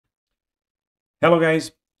Hello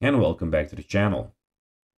guys, and welcome back to the channel,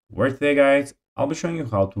 where today guys, I'll be showing you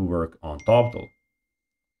how to work on Toptal.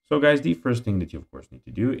 So guys, the first thing that you of course need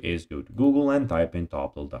to do is go to Google and type in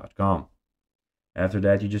toptal.com. After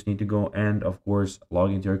that, you just need to go and of course log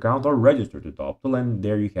into your account or register to Toptal, and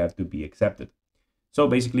there you have to be accepted. So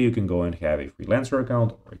basically you can go and have a freelancer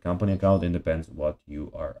account or a company account, it depends what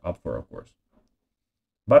you are up for of course.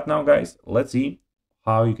 But now guys, let's see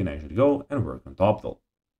how you can actually go and work on Toptal.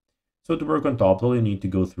 So to work on Toptal, you need to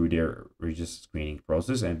go through their rigorous screening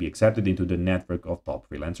process and be accepted into the network of top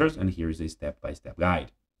freelancers. And here is a step-by-step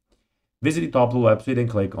guide. Visit the Toptal website and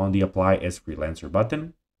click on the Apply as Freelancer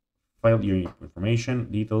button. Fill your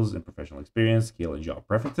information, details, and professional experience, skill, and job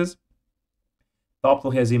preferences.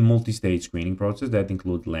 Toptal has a multi-stage screening process that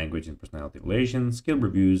includes language and personality evaluation, skill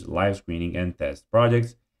reviews, live screening, and test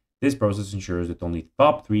projects. This process ensures that only the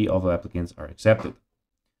top 3 of applicants are accepted.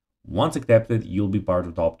 Once accepted, you'll be part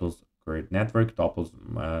of Toptal's current network. Toptal's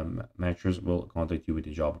matchers will contact you with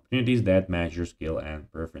the job opportunities that match your skill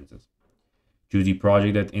and preferences. Choose the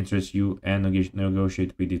project that interests you and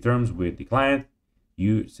negotiate the terms with the client.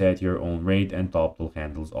 You set your own rate, and Toptal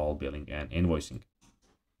handles all billing and invoicing.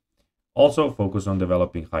 Also, focus on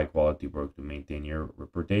developing high quality work to maintain your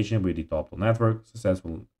reputation with the Toptal network.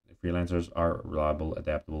 Successful freelancers are reliable,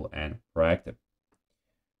 adaptable, and proactive.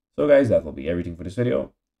 So guys, that will be everything for this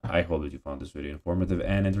video. I hope that you found this video informative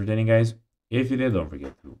and entertaining, guys. If you did, don't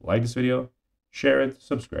forget to like this video, share it,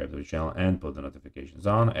 subscribe to the channel, and put the notifications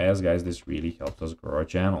on, as guys, this really helps us grow our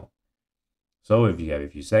channel. So if you have a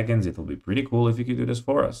few seconds, it will be pretty cool if you could do this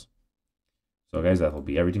for us. So guys, that will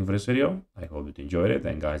be everything for this video. I hope that you enjoyed it,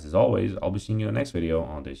 and guys, as always, I'll be seeing you in the next video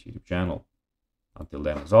on this YouTube channel. Until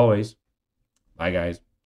then, as always, bye guys.